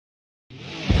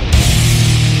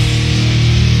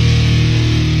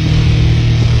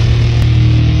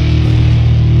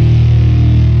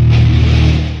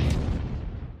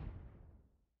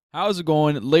How's it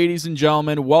going, ladies and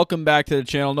gentlemen? Welcome back to the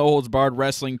channel, No Holds Barred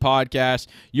Wrestling Podcast,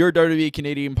 your WWE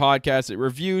Canadian podcast that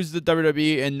reviews the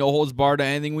WWE and no holds barred to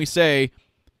anything we say,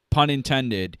 pun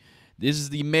intended. This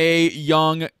is the Mae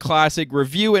Young Classic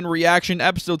review and reaction,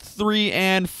 episodes 3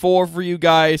 and 4 for you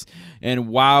guys, and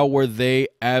wow, were they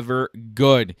ever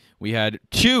good. We had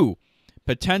two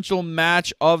potential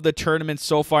match of the tournament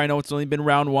so far. I know it's only been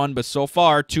round 1, but so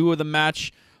far, two of the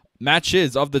matches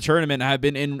of the tournament have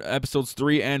been in episodes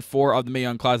 3 and 4 of the Mae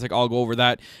Young Classic. I'll go over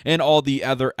that and all the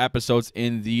other episodes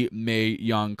in the Mae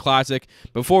Young Classic.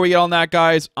 Before we get on that,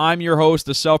 guys, I'm your host,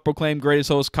 the self-proclaimed greatest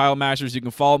host, Kyle Masters. You can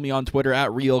follow me on Twitter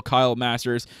at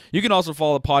RealKyleMasters. You can also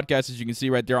follow the podcast, as you can see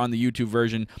right there on the YouTube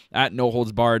version, at No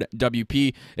Holds Barred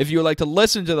WP. If you would like to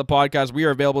listen to the podcast, we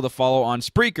are available to follow on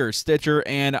Spreaker, Stitcher,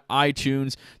 and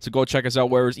iTunes. So go check us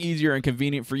out where it's easier and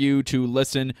convenient for you to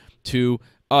listen to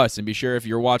us. And be sure, if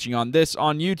you're watching on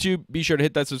YouTube, be sure to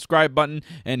hit that subscribe button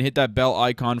and hit that bell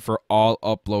icon for all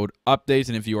upload updates.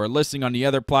 And if you are listening on the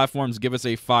other platforms, give us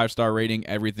a 5-star rating.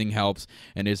 Everything helps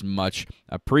and is much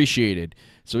appreciated.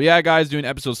 So yeah, guys, doing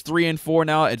episodes 3 and 4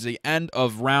 now. It's the end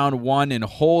of round 1, and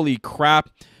holy crap,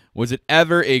 was it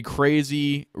ever a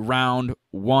crazy round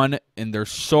 1, and there's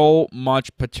so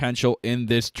much potential in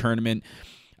this tournament.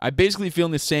 I basically feel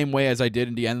in the same way as I did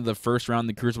in the end of the first round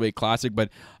of the Cruiserweight Classic, but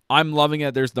I'm loving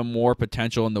it. There's the more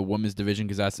potential in the women's division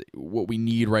because that's what we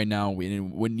need right now.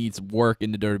 What needs work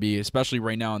in the WWE, especially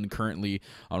right now and currently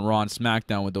on Raw and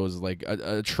SmackDown with those like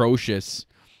atrocious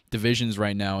divisions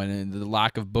right now, and the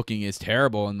lack of booking is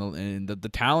terrible, and the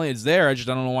talent is there. I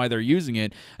don't know why they're using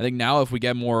it. I think now if we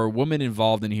get more women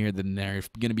involved in here, then they're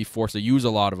going to be forced to use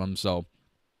a lot of them. So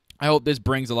I hope this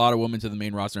brings a lot of women to the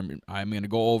main roster. I'm going to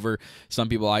go over some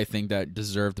people I think that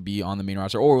deserve to be on the main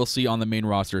roster, or we'll see on the main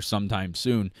roster sometime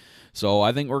soon. So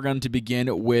I think we're going to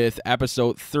begin with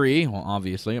episode 3, well,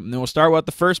 obviously. And then we'll start with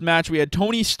the first match. We had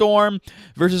Toni Storm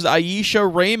versus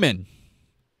Aisha Raymond.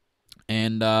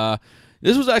 And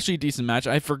this was actually a decent match.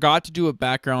 I forgot to do a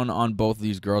background on both of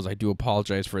these girls. I do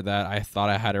apologize for that. I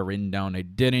thought I had it written down. I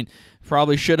didn't.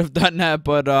 Probably should have done that,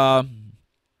 but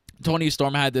Toni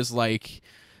Storm had this, like,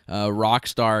 rock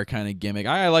star kind of gimmick.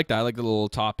 I like that. I like the little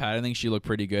top hat. I think she looked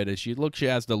pretty good. She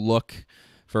has the look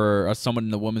for someone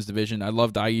in the women's division. I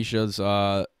loved Aisha's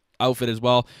outfit as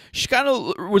well. She kind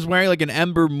of was wearing like an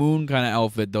Ember Moon kind of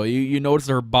outfit, though. You notice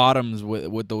her bottoms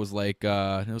with those like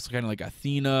it was kind of like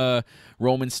Athena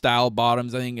Roman style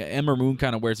bottoms. I think Ember Moon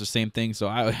kind of wears the same thing. So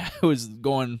I was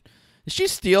going, did she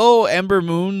steal Ember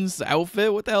Moon's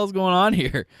outfit? What the hell's going on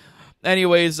here?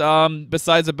 Anyways,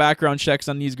 besides the background checks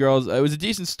on these girls, it was a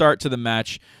decent start to the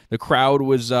match. The crowd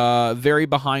was very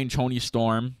behind Toni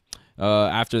Storm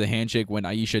after the handshake, when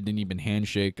Aisha didn't even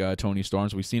handshake Toni Storm.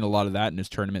 So we've seen a lot of that in this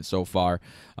tournament so far.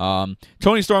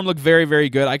 Toni Storm looked very, very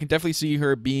good. I can definitely see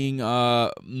her being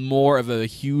more of a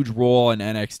huge role in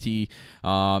NXT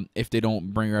if they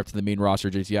don't bring her up to the main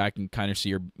roster just yet. I can kind of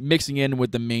see her mixing in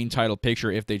with the main title picture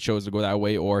if they chose to go that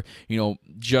way, or, you know,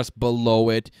 just below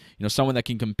it. You know, someone that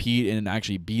can compete and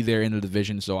actually be there in the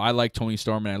division. So I like Toni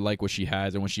Storm, and I like what she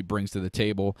has and what she brings to the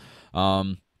table.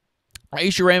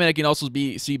 Aisha Raymond, I can also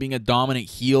see being a dominant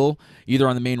heel, either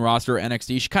on the main roster or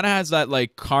NXT. She kind of has that,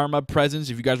 like, Karma presence.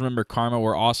 If you guys remember Karma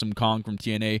or Awesome Kong from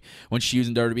TNA when she was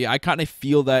in WWE, I kind of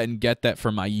feel that and get that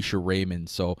from Aisha Raymond.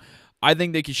 So I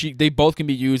think they both can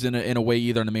be used in a way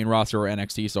either on the main roster or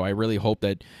NXT. So I really hope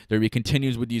that WWE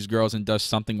continues with these girls and does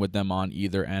something with them on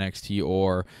either NXT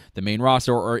or the main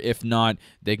roster. Or if not,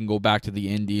 they can go back to the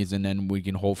indies, and then we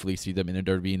can hopefully see them in the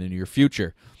WWE in the near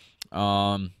future.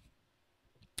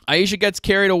 Aisha gets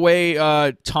carried away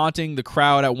taunting the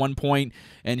crowd at one point,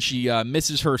 and she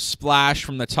misses her splash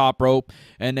from the top rope.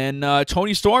 And then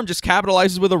Toni Storm just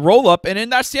capitalizes with a roll-up, and then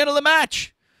that's the end of the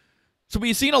match. So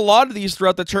we've seen a lot of these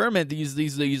throughout the tournament, these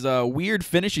weird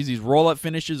finishes, these roll-up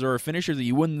finishes or finishes that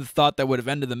you wouldn't have thought that would have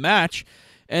ended the match.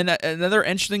 And another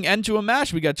interesting end to a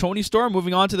match. We got Toni Storm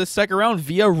moving on to the second round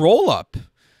via roll-up.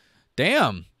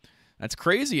 Damn. That's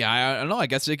crazy. I don't know. I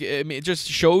guess it just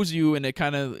shows you, and it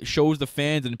kind of shows the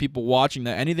fans and people watching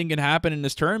that anything can happen in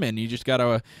this tournament. You just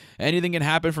gotta, anything can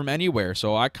happen from anywhere.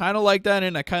 So I kind of like that,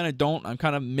 and I kind of don't. I'm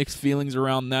kind of mixed feelings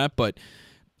around that, but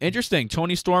interesting.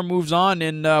 Toni Storm moves on,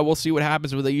 and we'll see what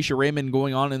happens with Aisha Raymond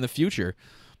going on in the future.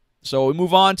 So we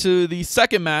move on to the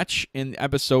second match in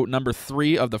episode number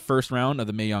 3 of the first round of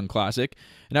the Mae Young Classic,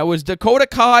 and that was Dakota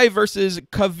Kai versus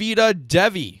Kavita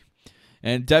Devi.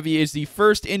 And Devi is the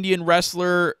first Indian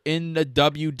wrestler in the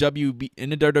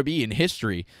WWE in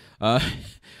history.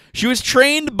 She was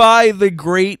trained by the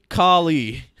great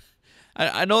Khali.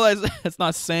 I know that's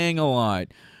not saying a lot,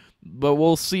 but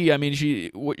we'll see. I mean,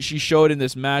 what she showed in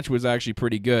this match was actually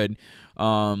pretty good.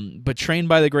 But Trained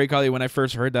by the Great Khali, when I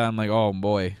first heard that, I'm like, oh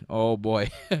boy.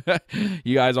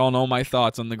 You guys all know my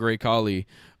thoughts on the Great Khali.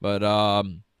 But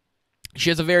she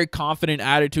has a very confident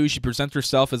attitude. She presents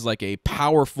herself as like a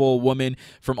powerful woman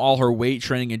from all her weight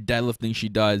training and deadlifting she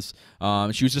does.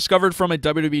 She was discovered from a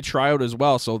WWE tryout as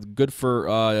well, so good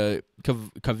for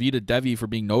Kavita Devi for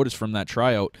being noticed from that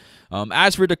tryout.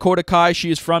 As for Dakota Kai,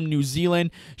 she is from New Zealand.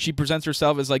 She presents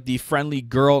herself as like the friendly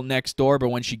girl next door, but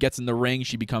when she gets in the ring,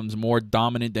 she becomes more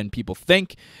dominant than people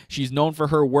think. She's known for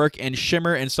her work and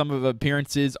Shimmer and some of her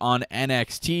appearances on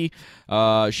NXT.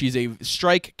 She's a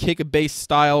strike kick-based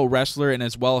style wrestler, and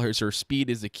as well as her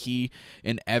speed is a key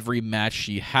in every match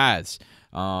she has.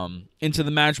 Into the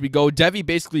match we go. Devi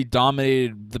basically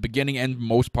dominated the beginning and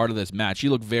most part of this match. She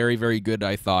looked very, very good,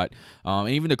 I thought. And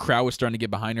even the crowd was starting to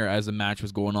get behind her as the match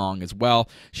was going on as well.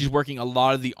 She's working a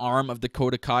lot of the arm of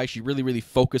Dakota Kai. She really, really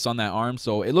focused on that arm.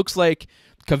 So it looks like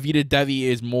Kavita Devi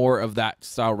is more of that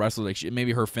style wrestler. Like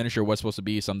maybe her finisher was supposed to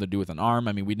be something to do with an arm.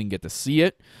 I mean, we didn't get to see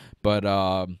it,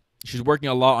 but she's working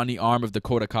a lot on the arm of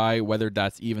Dakota Kai. Whether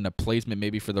that's even a placement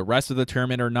maybe for the rest of the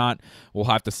tournament or not, we'll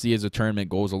have to see as the tournament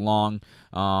goes along.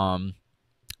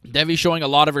 Devi showing a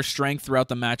lot of her strength throughout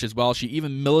the match as well. She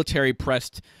even military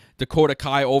pressed Dakota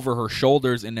Kai over her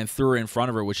shoulders and then threw her in front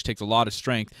of her, which takes a lot of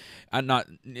strength. I'm not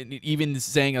even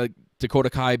saying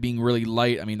Dakota Kai being really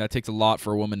light. I mean, that takes a lot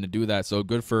for a woman to do that. So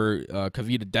good for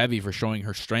Kavita Devi for showing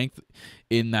her strength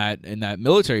in that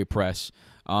military press.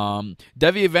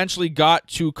 Devi eventually got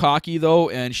too cocky though,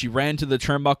 and she ran to the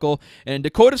turnbuckle, and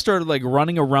Dakota started like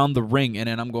running around the ring, and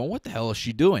then I'm going, what the hell is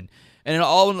she doing? And then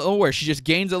all of nowhere, she just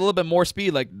gains a little bit more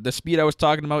speed, like the speed I was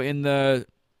talking about remember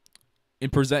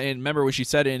what she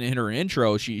said in her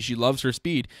intro, she loves her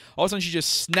speed. All of a sudden she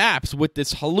just snaps with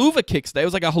this haluva kick style. It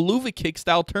was like a haluva kick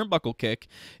style turnbuckle kick.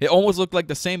 It almost looked like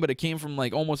the same, but it came from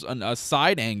like almost a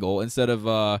side angle instead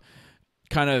of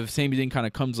kind of same thing, kind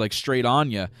of comes like straight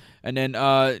on you. And then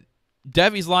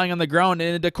Devi's lying on the ground,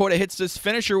 and Dakota hits this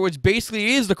finisher, which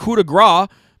basically is the coup de grace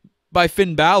by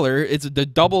Finn Balor. It's the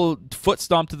double foot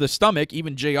stomp to the stomach.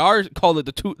 Even JR called it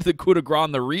the coup de grace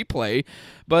on the replay.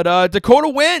 But Dakota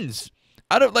wins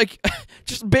out of like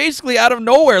just basically out of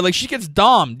nowhere. Like she gets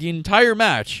domed the entire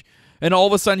match. And all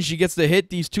of a sudden, she gets to hit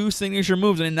these two signature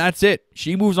moves, and then that's it.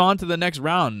 She moves on to the next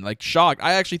round. Like, shocked.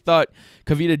 I actually thought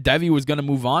Kavita Devi was going to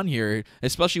move on here,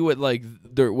 especially with like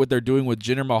what they're doing with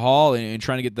Jinder Mahal and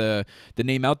trying to get the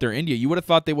name out there in India. You would have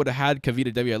thought they would have had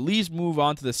Kavita Devi at least move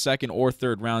on to the second or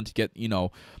third round to get, you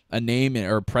know, a name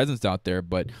or a presence out there.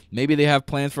 But maybe they have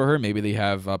plans for her. Maybe they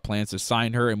have plans to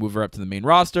sign her and move her up to the main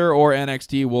roster or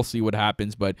NXT. We'll see what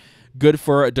happens. But good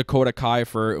for Dakota Kai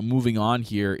for moving on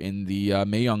here in the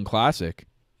Mae Young Classic.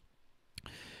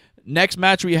 Next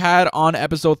match we had on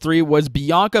episode 3 was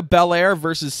Bianca Belair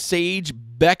versus Sage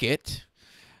Beckett.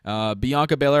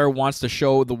 Bianca Belair wants to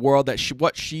show the world that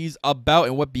what she's about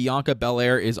and what Bianca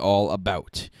Belair is all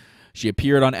about. She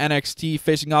appeared on NXT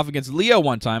facing off against Leah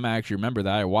one time. I actually remember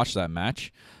that. I watched that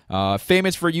match.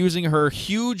 Famous for using her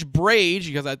huge braid.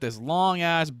 She has like this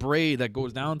long-ass braid that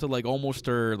goes down to like almost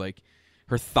her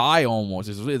thigh almost.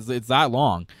 It's that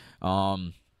long.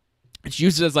 She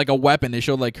uses it as like a weapon. They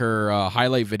showed like her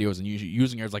highlight videos and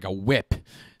using her as like a whip.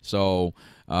 So,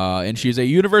 and she's a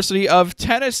University of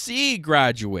Tennessee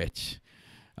graduate.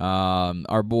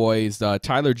 Our boys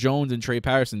Tyler Jones and Trey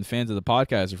Patterson, fans of the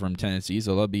podcast, are from Tennessee,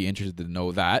 so they'll be interested to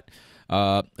know that.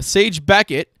 Sage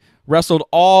Beckett wrestled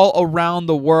all around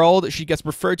the world. She gets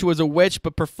referred to as a witch,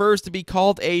 but prefers to be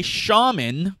called a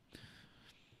shaman.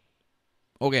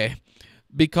 Okay.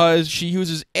 Because she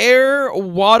uses air,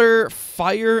 water,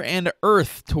 fire, and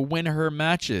earth to win her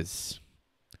matches.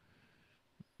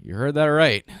 You heard that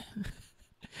right.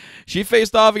 She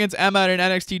faced off against Emma at an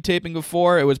NXT taping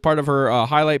before. It was part of her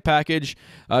highlight package.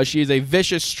 She is a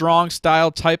vicious, strong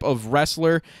style type of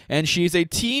wrestler, and she's a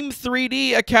Team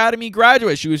 3D Academy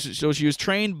graduate. She was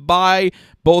trained by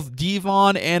both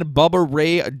Devon and Bubba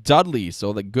Ray Dudley.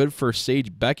 So good for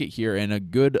Sage Beckett here, and a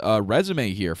good resume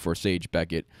here for Sage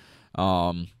Beckett.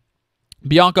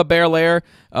 Bianca Belair,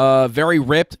 very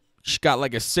ripped. She got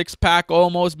like a six-pack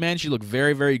almost, man. She looked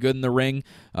very, very good in the ring.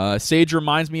 Sage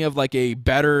reminds me of like a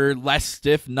better, less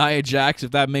stiff Nia Jax,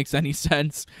 if that makes any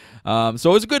sense. So it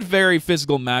was a good, very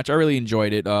physical match. I really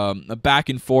enjoyed it. A back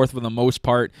and forth for the most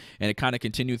part, and it kind of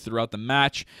continued throughout the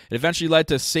match. It eventually led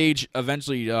to Sage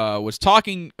was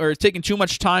talking or taking too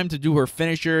much time to do her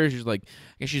finisher. She's like,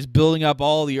 I guess she's building up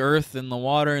all the earth and the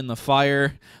water and the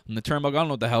fire and the turnbuckle. I don't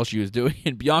know what the hell she was doing.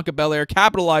 And Bianca Belair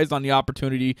capitalized on the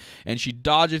opportunity, and she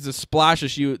dodges the splash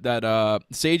that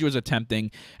Sage was attempting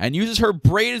and uses her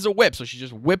braid as a whip. So she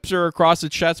just whips her across the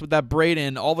chest with that braid,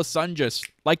 and all of a sudden, just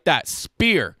like that,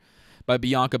 spear. by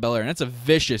Bianca Belair. And that's a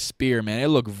vicious spear, man. It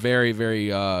looked very, very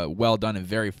well done and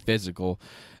very physical.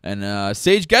 And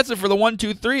Sage gets it for the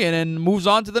 1-2-3 and then moves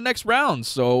on to the next round.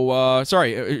 So,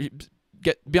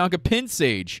 Bianca pins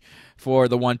Sage for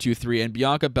the 1-2-3, and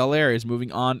Bianca Belair is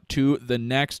moving on to the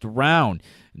next round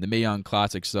in the Mae Young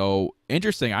Classic. So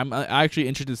interesting. I'm actually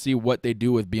interested to see what they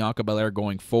do with Bianca Belair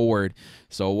going forward.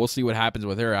 So we'll see what happens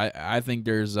with her. I think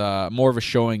there's more of a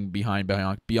showing behind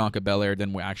Bianca Belair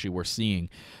than we're seeing.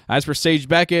 As for Sage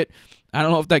Beckett, I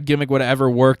don't know if that gimmick would have ever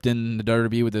worked in the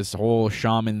WWE with this whole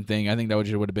shaman thing. I think that would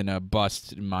have been a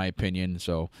bust, in my opinion.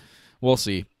 So we'll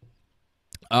see.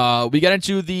 We get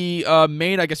into the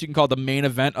main, I guess you can call it the main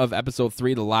event of episode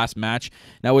 3, the last match.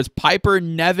 That was Piper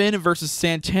Niven versus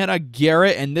Santana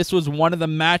Garrett, and this was one of the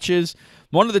matches,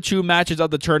 one of the 2 matches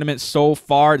of the tournament so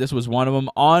far. This was one of them.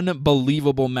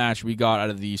 Unbelievable match we got out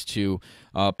of these two.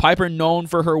 Piper, known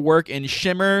for her work in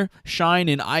Shimmer, Shine,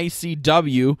 and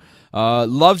ICW,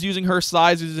 loves using her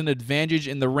size as an advantage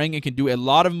in the ring and can do a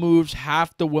lot of moves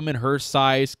half the women her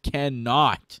size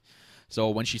cannot. So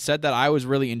when she said that, I was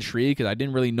really intrigued because I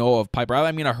didn't really know of Piper.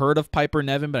 I mean, I heard of Piper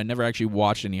Niven, but I never actually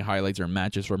watched any highlights or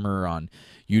matches from her on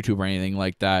YouTube or anything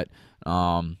like that.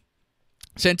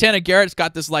 Santana Garrett's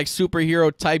got this like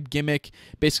superhero type gimmick,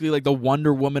 basically like the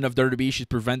Wonder Woman of WWE. She's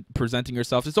presenting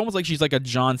herself. It's almost like she's like a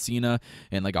John Cena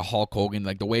and like a Hulk Hogan,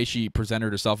 like the way she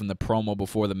presented herself in the promo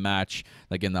before the match,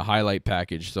 like in the highlight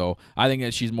package. So I think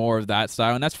that she's more of that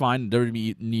style, and that's fine.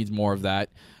 WWE needs more of that.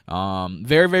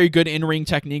 Very, very good in-ring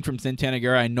technique from Santana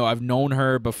Garrett. I've known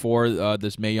her before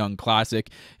this Mae Young Classic,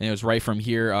 and it was right from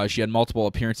here. She had multiple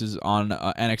appearances on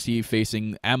NXT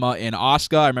facing Emma and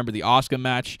Asuka. I remember the Asuka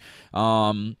match.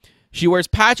 She wears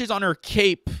patches on her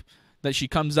cape that she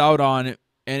comes out on,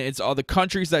 and it's all the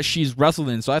countries that she's wrestled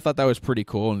in. So I thought that was pretty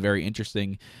cool and very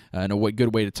interesting, and a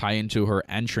good way to tie into her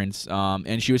entrance.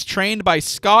 And she was trained by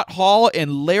Scott Hall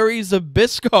and Larry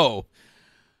Zbyszko.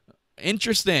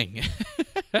 Interesting.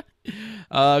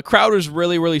 Crowd was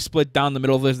really, really split down the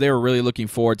middle of this. They were really looking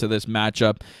forward to this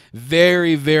matchup.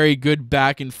 Very, very good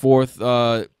back and forth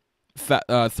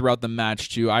throughout the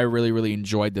match too. I really, really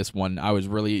enjoyed this one. I was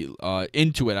really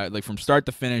into it. Like from start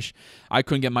to finish, I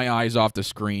couldn't get my eyes off the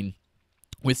screen.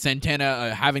 With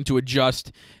Santana having to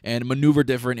adjust and maneuver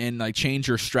different and like change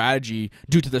her strategy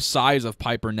due to the size of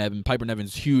Piper Niven. Piper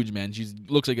Niven's huge, man. She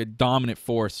looks like a dominant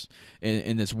force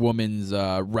in this women's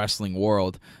wrestling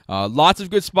world. Lots of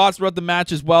good spots throughout the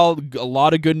match as well. A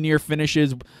lot of good near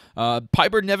finishes.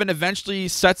 Piper Niven eventually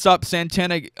sets up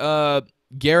Santana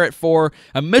Garrett for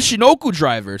a Michinoku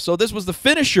driver. So this was the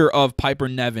finisher of Piper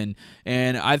Niven,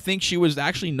 and I think she was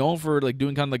actually known for like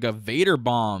doing kind of like a Vader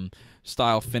bomb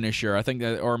style finisher. I think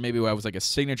that, or maybe that was like a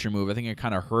signature move. I think I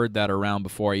kind of heard that around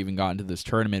before I even got into this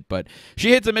tournament. But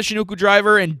she hits a Michinoku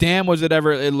driver, and damn, was it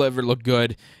ever look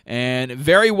good. And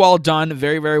very well done,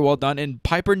 very, very well done. And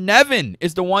Piper Niven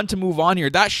is the one to move on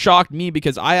here. That shocked me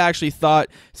because I actually thought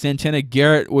Santana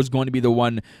Garrett was going to be the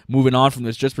one moving on from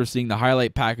this just for seeing the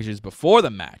highlight packages before the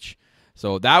match.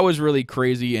 So that was really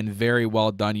crazy and very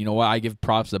well done. You know what? I give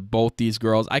props to both these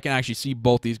girls. I can actually see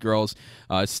both these girls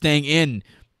staying in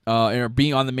and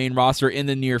being on the main roster in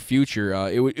the near future.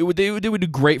 They would do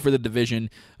great for the division.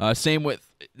 Same with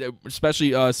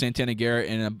especially Santana Garrett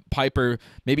and Piper.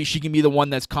 Maybe she can be the one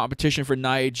that's competition for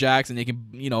Nia Jax, and they can,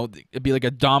 you know, it'd be like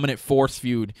a dominant force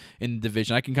feud in the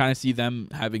division. I can kind of see them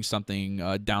having something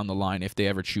down the line if they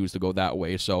ever choose to go that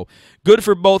way. So good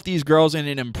for both these girls, and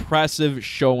an impressive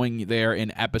showing there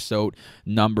in episode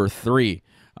number 3.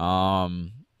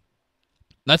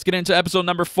 Let's get into episode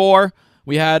number 4.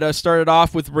 We had started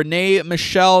off with Renee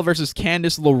Michelle versus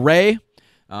Candice LeRae.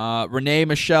 Renee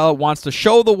Michelle wants to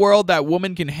show the world that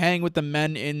women can hang with the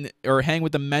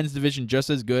men's division just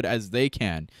as good as they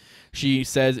can. She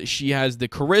says she has the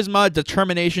charisma,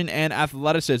 determination, and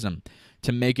athleticism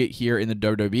to make it here in the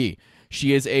WWE.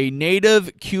 She is a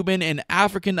native Cuban and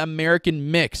African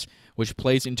American mix, which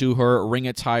plays into her ring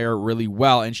attire really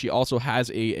well, and she also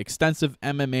has a extensive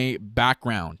MMA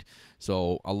background.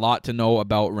 So a lot to know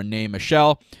about Renee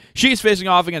Michelle. She's facing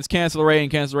off against Candice LeRae,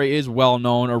 and Candice LeRae is well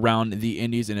known around the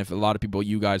indies. And if a lot of people,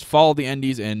 you guys follow the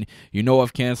indies and you know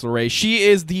of Candice LeRae, she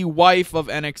is the wife of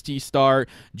NXT star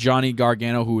Johnny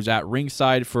Gargano, who is at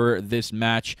ringside for this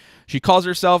match. She calls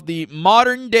herself the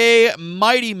modern-day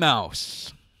Mighty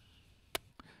Mouse.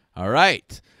 All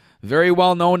right. Very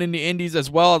well known in the indies as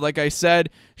well. Like I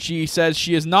said, she says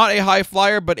she is not a high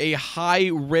flyer, but a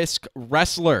high-risk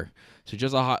wrestler. So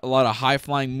just a lot of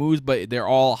high-flying moves, but they're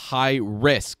all high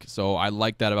risk. So I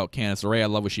like that about Candice LeRae. I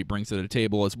love what she brings to the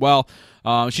table as well.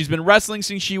 She's been wrestling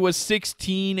since she was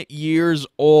 16 years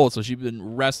old. So she's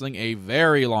been wrestling a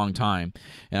very long time.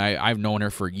 And I've known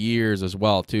her for years as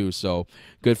well, too. So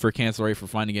good for Candice LeRae for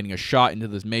finally getting a shot into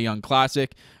this Mae Young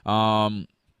Classic.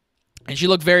 And she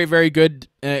looked very, very good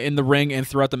in the ring and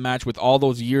throughout the match with all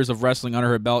those years of wrestling under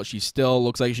her belt. She still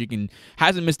looks like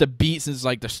hasn't missed a beat since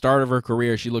like the start of her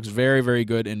career. She looks very, very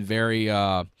good and very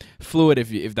fluid,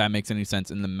 if that makes any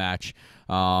sense, in the match.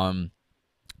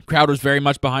 Crowd was very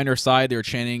much behind her side. They were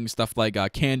chanting stuff like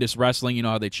Candice Wrestling. You know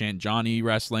how they chant Johnny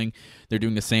Wrestling. They're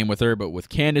doing the same with her, but with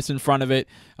Candice in front of it.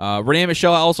 Renee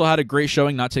Michelle also had a great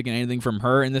showing, not taking anything from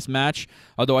her in this match.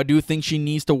 Although I do think she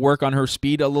needs to work on her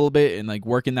speed a little bit and like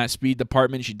work in that speed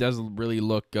department. She doesn't really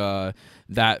look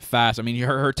that fast. I mean,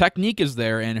 her technique is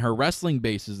there and her wrestling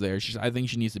base is there. I think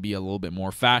she needs to be a little bit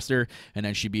more faster, and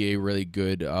then she'd be a really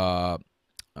good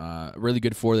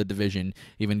for the division,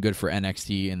 even good for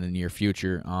NXT in the near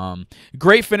future.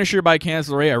 Great finisher by Candice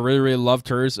LeRae. I really, really loved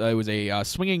hers. It was a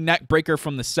swinging neck breaker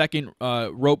from the second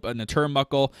rope and the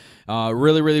turnbuckle.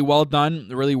 Really, really well done,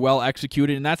 really well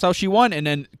executed, and that's how she won. And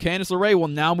then Candice LeRae will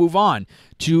now move on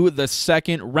to the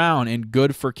second round, and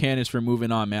good for Candice for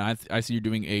moving on, man. I see you're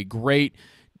doing a great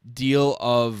deal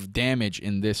of damage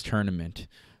in this tournament.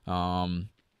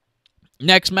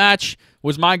 Next match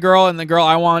was my girl and the girl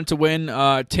I wanted to win,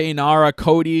 Taynara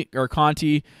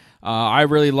Conti. I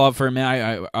really love her,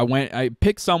 man. I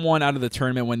picked someone out of the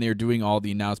tournament when they were doing all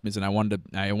the announcements, and I went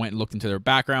and looked into their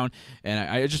background, and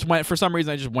I just went, for some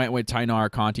reason, I just went with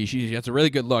Taynara Conti. She has a really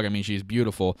good look. I mean, she's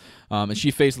beautiful. And she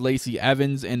faced Lacey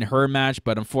Evans in her match,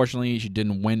 but unfortunately, she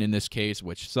didn't win in this case,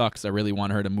 which sucks. I really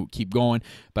want her to keep going,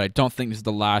 but I don't think this is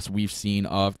the last we've seen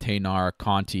of Taynara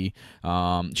Conti.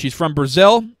 She's from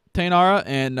Brazil, Taynara,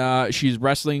 and she's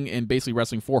wrestling and basically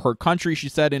wrestling for her country. She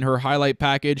said in her highlight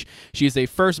package she is the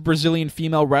first Brazilian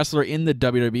female wrestler in the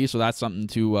WWE, so that's something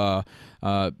to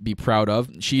be proud of.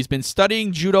 She's been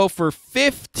studying judo for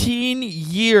 15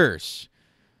 years,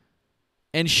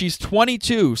 and she's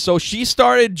 22, so she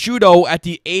started judo at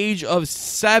the age of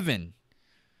 7.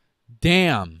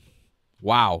 Damn.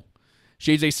 Wow.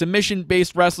 She's a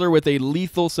submission-based wrestler with a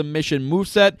lethal submission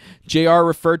moveset. JR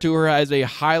referred to her as a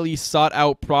highly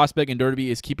sought-out prospect, and WWE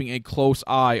is keeping a close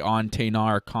eye on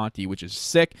Taynara Conti, which is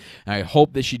sick. And I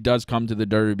hope that she does come to the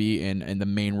WWE in the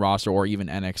main roster or even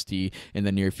NXT in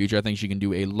the near future. I think she can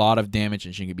do a lot of damage,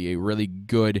 and she can be a really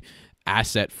good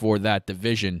asset for that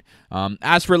division.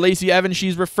 As for Lacey Evans,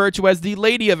 she's referred to as the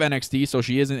Lady of NXT, so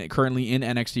she isn't currently in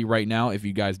NXT right now, if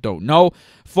you guys don't know.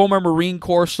 Former Marine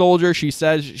Corps soldier, she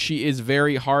says she is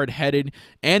very hard-headed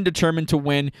and determined to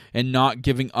win and not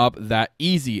giving up that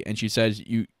easy, and she says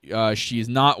she is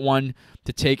not one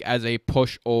to take as a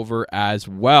pushover as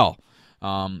well.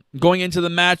 Going into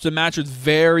the match was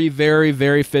very, very,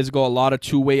 very physical. A lot of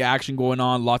two-way action going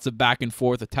on, lots of back and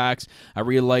forth attacks. I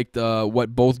really liked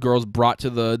what both girls brought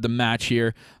to the match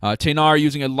here. Taynara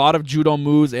using a lot of judo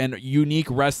moves and unique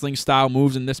wrestling style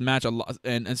moves in this match,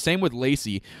 and same with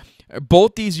Lacey.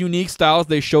 Both these unique styles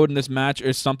they showed in this match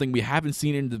is something we haven't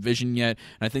seen in the division yet,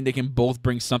 and I think they can both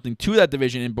bring something to that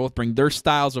division and both bring their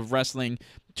styles of wrestling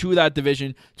to that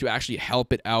division to actually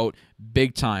help it out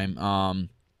big time.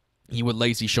 With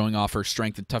Lacey showing off her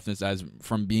strength and toughness as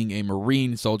from being a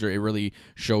Marine soldier, it really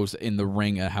shows in the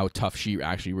ring how tough she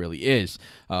actually really is.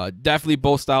 Definitely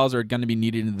both styles are going to be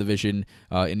needed in the division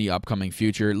in the upcoming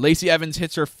future. Lacey Evans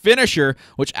hits her finisher,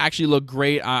 which actually looked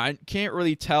great. I can't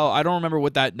really tell. I don't remember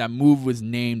what that move was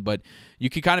named, but you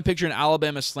can kind of picture an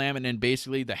Alabama slam, and then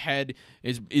basically the head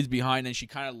is behind, and she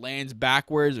kind of lands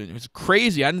backwards. It was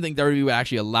crazy. I didn't think WWE would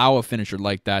actually allow a finisher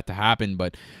like that to happen,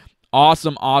 but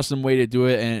awesome, awesome way to do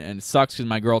it, and it sucks because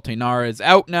my girl Taynara is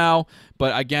out now.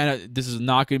 But again, this is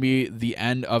not going to be the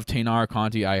end of Taynara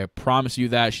Conti. I promise you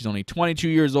that. She's only 22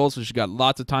 years old, so she's got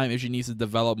lots of time if she needs to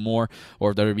develop more,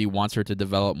 or if WWE wants her to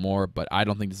develop more. But I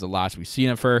don't think this is the last we've seen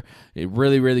of her. A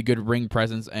really, really good ring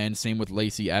presence, and same with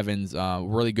Lacey Evans.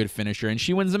 Really good finisher, and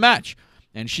she wins the match.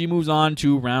 And she moves on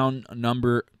to round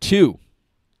number 2.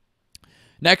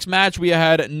 Next match, we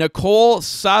had Nicole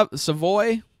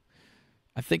Savoy.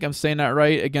 I think I'm saying that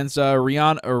right, against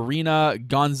Irina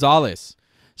Gonzalez.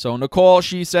 So Nicole,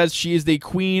 she says she is the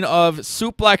queen of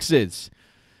suplexes.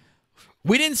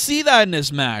 We didn't see that in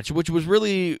this match, which was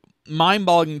really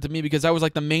mind-boggling to me because that was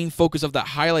like the main focus of that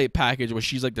highlight package, where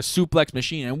she's like the suplex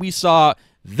machine. And we saw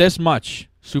this much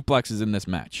suplexes in this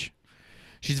match.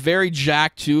 She's very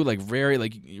jacked too, like very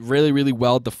like really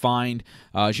well defined.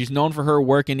 She's known for her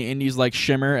work in the indies like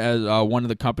Shimmer as one of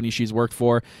the companies she's worked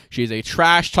for. She's a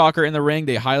trash talker in the ring.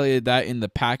 They highlighted that in the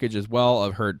package as well,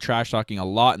 of her trash talking a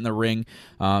lot in the ring.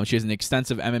 She has an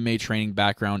extensive MMA training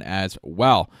background as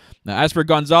well. Now, as for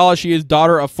Gonzalez, she is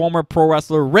daughter of former pro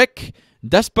wrestler Rick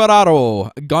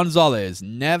Desperado Gonzalez.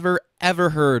 Never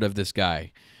ever heard of this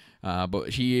guy.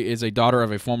 But she is a daughter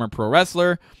of a former pro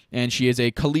wrestler, and she is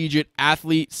a collegiate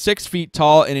athlete, 6 feet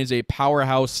tall, and is a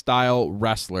powerhouse-style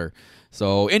wrestler.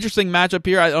 So, interesting matchup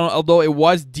here. Although it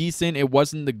was decent, it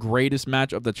wasn't the greatest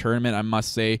match of the tournament, I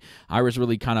must say. I was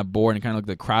really kind of bored, and kind of like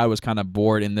the crowd was kind of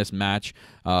bored in this match.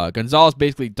 Gonzalez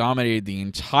basically dominated the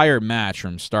entire match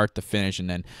from start to finish, and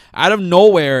then out of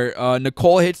nowhere,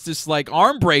 Nicole hits this like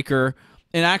arm breaker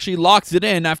and actually locks it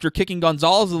in after kicking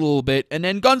Gonzalez a little bit. And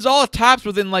then Gonzalez taps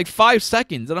within like 5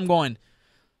 seconds. And I'm going,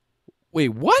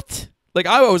 wait, what? Like,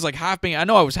 I was like I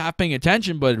know I was half paying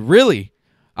attention, but really,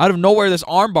 out of nowhere, this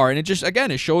armbar. And it just, again,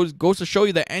 it goes to show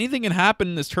you that anything can happen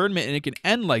in this tournament and it can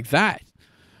end like that.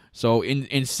 So,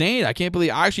 insane. I can't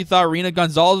believe, I actually thought Rina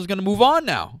Gonzalez was going to move on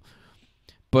now.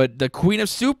 But the queen of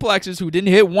suplexes, who didn't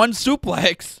hit one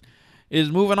suplex, is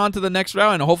moving on to the next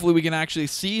round, and hopefully we can actually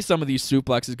see some of these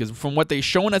suplexes, because from what they've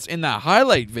shown us in that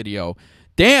highlight video,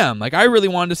 damn, like I really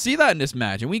wanted to see that in this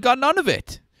match, and we got none of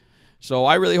it. So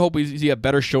I really hope we see a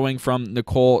better showing from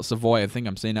Nicole Savoy, I think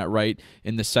I'm saying that right,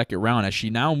 in the second round, as she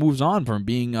now moves on from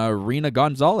being Rina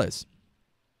Gonzalez.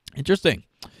 Interesting.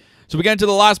 So we get into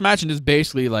the last match, and it's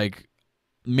basically like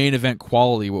main event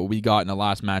quality what we got in the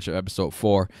last match of episode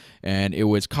 4, and it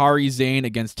was Kairi Sane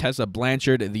against Tessa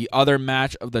Blanchard, the other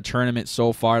match of the tournament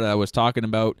so far that I was talking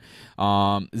about.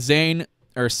 Sane,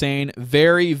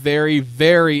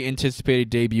 very anticipated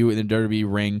debut in the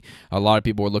WWE ring. A lot of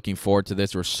people were looking forward to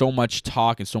this. There was so much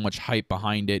talk and so much hype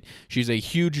behind it. She's a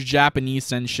huge Japanese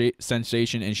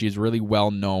sensation, and she's really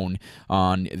well known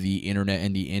on the internet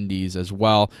and the indies as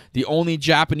well. The only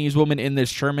Japanese woman in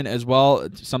this tournament as well,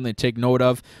 something to take note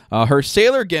of. Her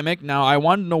sailor gimmick. Now, I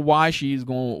want to know why she's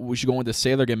going with the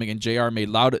sailor gimmick, and JR made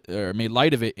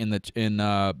light of it in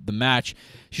the match.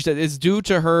 She said it's due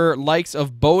to her likes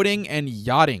of boating and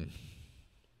yachting.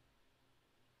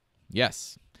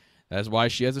 Yes, that's why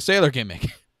she has a sailor gimmick.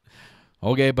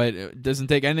 Okay, but it doesn't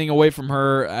take anything away from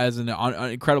her as an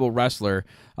incredible wrestler.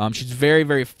 She's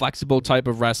very flexible type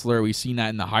of wrestler. We've seen that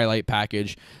in the highlight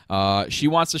package. She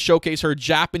wants to showcase her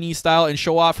Japanese style and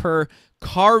show off her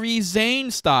Kairi Sane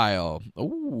style.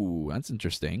 Ooh, that's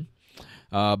interesting.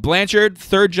 Blanchard,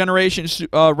 third generation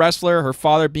wrestler, her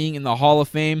father being in the Hall of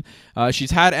Fame.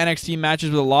 She's had NXT matches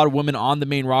with a lot of women on the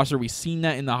main roster. We've seen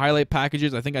that in the highlight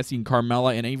packages. I think I've seen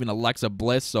Carmella and even Alexa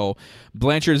Bliss. So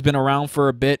Blanchard has been around for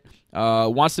a bit.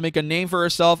 Wants to make a name for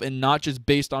herself and not just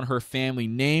based on her family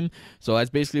name. So that's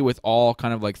basically with all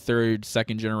kind of like third,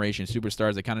 second generation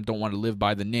superstars. They kind of don't want to live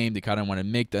by the name. They kind of want to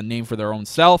make the name for their own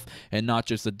self and not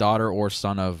just the daughter or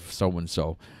son of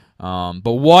so-and-so.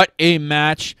 But what a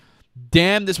match.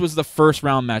 Damn, this was the first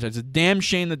round match. It's a damn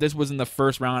shame that this was in the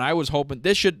first round. I was hoping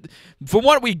this should, from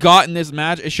what we got in this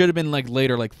match, it should have been like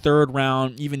later, like third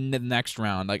round, even the next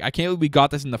round. Like, I can't believe we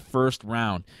got this in the first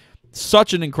round.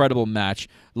 Such an incredible match.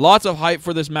 Lots of hype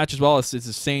for this match as well. It's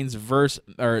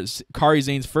Kairi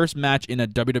Sane's first match in a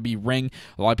WWE ring.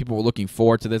 A lot of people were looking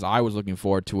forward to this. I was looking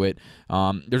forward to it.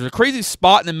 There's a crazy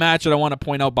spot in the match that I want to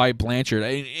point out by Blanchard.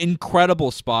 An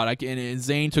incredible spot. And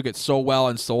Zane took it so well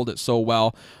and sold it so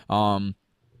well.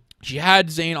 She had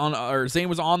Zane on, or Zane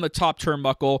was on the top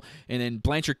turnbuckle, and then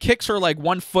Blanchard kicks her like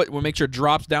 1 foot, will make sure it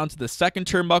drops down to the second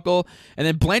turnbuckle, and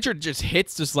then Blanchard just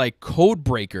hits this like code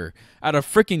breaker out of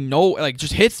freaking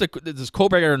just hits this code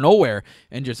breaker out of nowhere,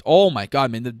 and just, oh my god,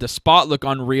 man, the spot looked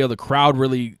unreal. The crowd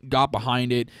really got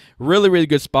behind it. Really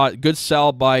good spot, good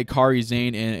sell by Kairi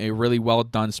Sane, and a really well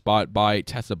done spot by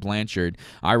Tessa Blanchard.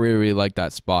 I really like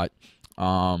that spot.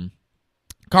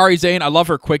 Kairi Sane, I love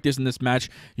her quickness in this match.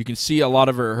 You can see a lot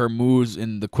of her moves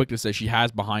and the quickness that she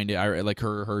has behind it. I like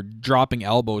her dropping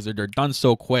elbows. They're done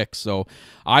so quick. So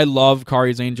I love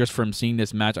Kairi Sane just from seeing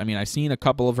this match. I mean, I've seen a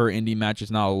couple of her indie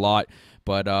matches, not a lot,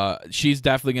 but she's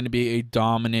definitely going to be a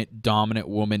dominant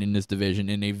woman in this division,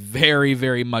 and a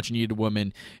very much needed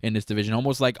woman in this division.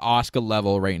 Almost like Asuka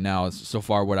level right now, so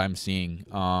far what I'm seeing.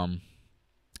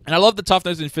 And I love the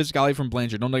toughness and physicality from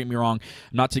Blanchard. Don't get me wrong.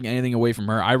 I'm not taking anything away from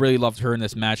her. I really loved her in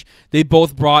this match. They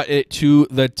both brought it to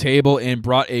the table and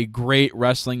brought a great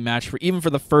wrestling match, even for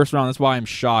the first round. That's why I'm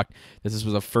shocked that this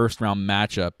was a first-round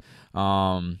matchup.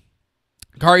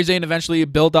 Kairi Sane eventually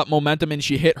built up momentum, and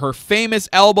she hit her famous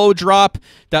elbow drop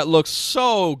that looks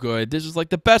so good. This is like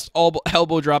the best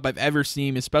elbow drop I've ever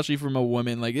seen, especially from a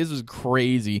woman. Like, this is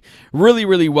crazy. Really,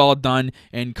 really well done.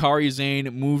 And Kairi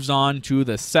Sane moves on to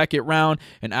the second round,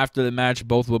 and after the match,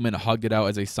 both women hugged it out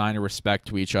as a sign of respect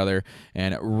to each other.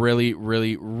 And really,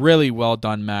 really, really well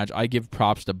done match. I give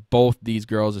props to both these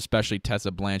girls, especially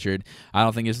Tessa Blanchard. I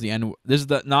don't think this is the end. This is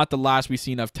not the last we've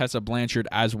seen of Tessa Blanchard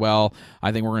as well.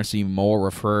 I think we're going to see more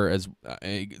of her as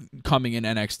coming in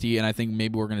NXT, and I think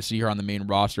maybe we're going to see her on the main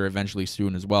roster eventually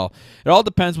soon as well. It all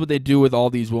depends what they do with all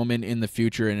these women in the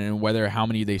future, and whether how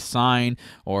many they sign,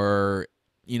 or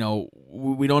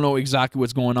we don't know exactly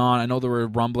what's going on. I know there were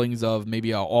rumblings of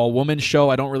maybe an all-woman show.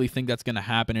 I don't really think that's going to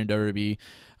happen in WWE,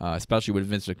 especially with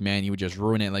Vince McMahon. He would just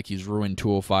ruin it like he's ruined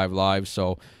 205 Live.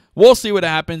 So we'll see what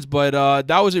happens, but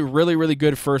that was a really, really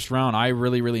good first round. I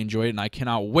really, really enjoyed it, and I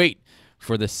cannot wait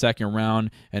for the second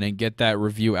round and then get that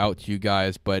review out to you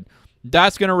guys. But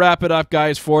that's going to wrap it up,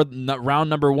 guys, for round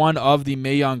number 1 of the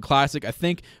Mae Young Classic. I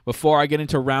think before I get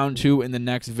into round 2 in the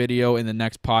next video, in the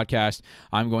next podcast,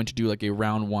 I'm going to do like a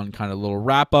round 1 kind of little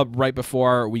wrap-up right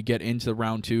before we get into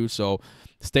round 2. So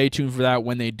stay tuned for that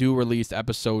when they do release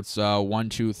episodes 1,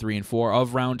 2, 3, and 4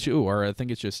 of round 2. Or I think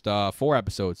it's just 4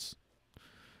 episodes.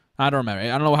 I don't remember.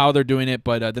 I don't know how they're doing it,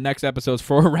 but the next episode's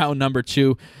for round number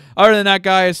 2. Other than that,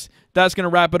 guys, that's going to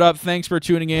wrap it up. Thanks for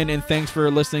tuning in, and thanks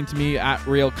for listening to me at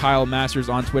Real Kyle Masters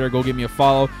on Twitter. Go give me a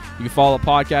follow. You can follow the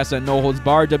podcast at No Holds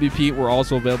Barred WP. We're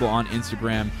also available on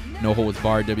Instagram, No Holds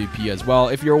Barred WP as well.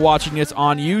 If you're watching this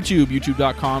on YouTube,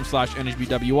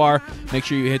 youtube.com/NHBWR, make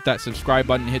sure you hit that subscribe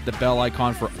button, hit the bell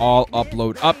icon for all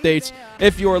upload updates.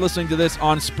 If you are listening to this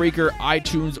on Spreaker,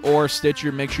 iTunes, or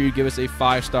Stitcher, make sure you give us a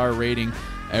 5-star rating.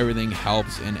 Everything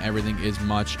helps, and everything is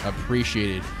much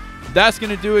appreciated. That's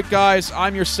going to do it, guys.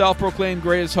 I'm your self-proclaimed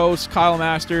greatest host, Kyle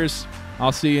Masters.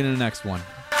 I'll see you in the next one.